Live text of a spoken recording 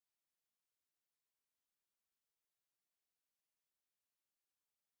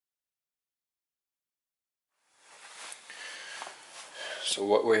So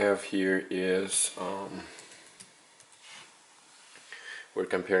what we have here is we're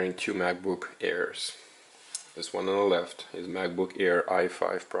comparing two MacBook Airs. This one on the left is MacBook Air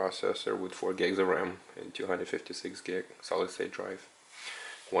i5 processor with 4 gigs of RAM and 256 gig solid state drive.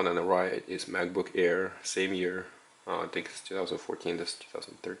 One on the right is MacBook Air, same year, I think it's 2014, this is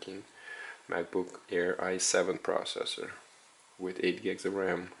 2013. MacBook Air i7 processor with 8 gigs of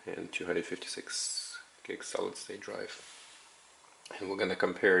RAM and 256 gig solid state drive. And we're gonna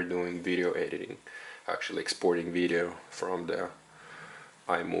compare doing video editing, actually exporting video from the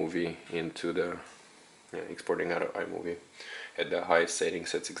iMovie into the exporting out of iMovie at the highest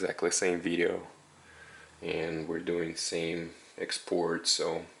settings. It's exactly the same video, and we're doing same export,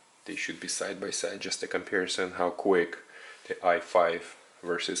 so they should be side by side. Just a comparison how quick the i5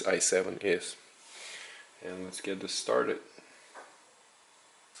 versus i7 is. And let's get this started.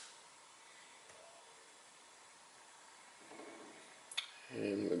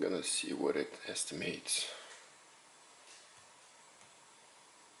 And we're gonna see what it estimates.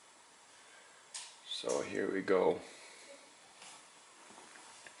 So here we go.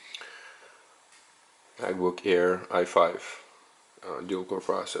 MacBook Air i5 dual core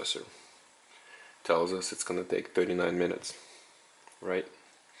processor tells us it's gonna take 39 minutes, right?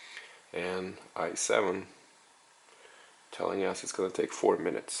 And i7 telling us it's gonna take 4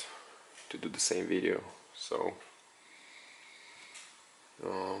 minutes to do the same video. So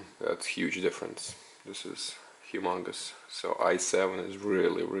that's huge difference. This is humongous. So i7 is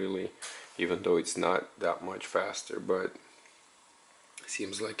really, even though it's not that much faster, but it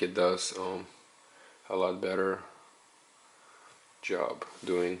seems like it does a lot better job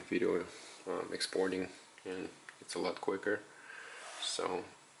doing video exporting, and it's a lot quicker. So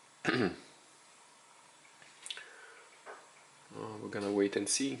we're gonna wait and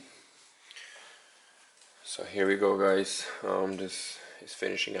see. So here we go, guys. This is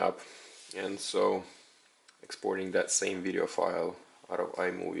finishing up, and so exporting that same video file out of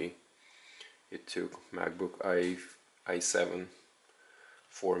iMovie, it took MacBook i7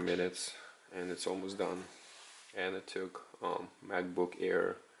 4 minutes, and it's almost done. And it took MacBook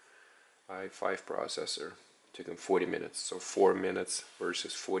Air i5 processor, took them 40 minutes. So 4 minutes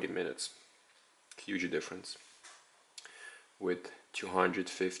versus 40 minutes, huge difference. With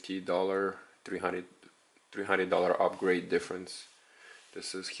 $250, $300 upgrade difference.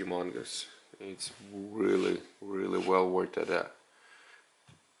 This is humongous. It's really well worth it, that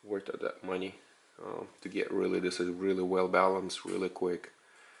money to get. Really, this is really well balanced, really quick,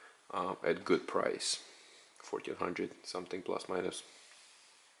 at good price, 1400 something plus minus.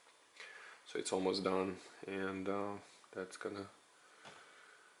 So it's almost done, and that's gonna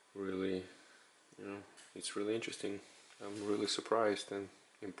really, it's really interesting. I'm really surprised and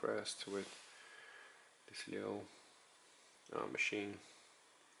impressed with this little machine.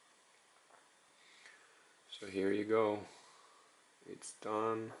 So here you go, it's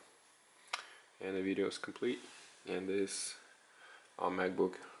done, and the video is complete. And this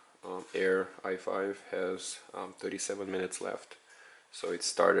MacBook Air i5 has 37 minutes left. So it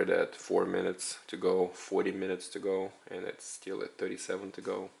started at 4 minutes to go, 40 minutes to go, and it's still at 37 to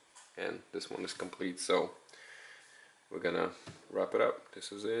go, and this one is complete. So we're gonna wrap it up.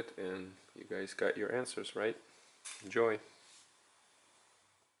 This is it, and you guys got your answers, right? Enjoy.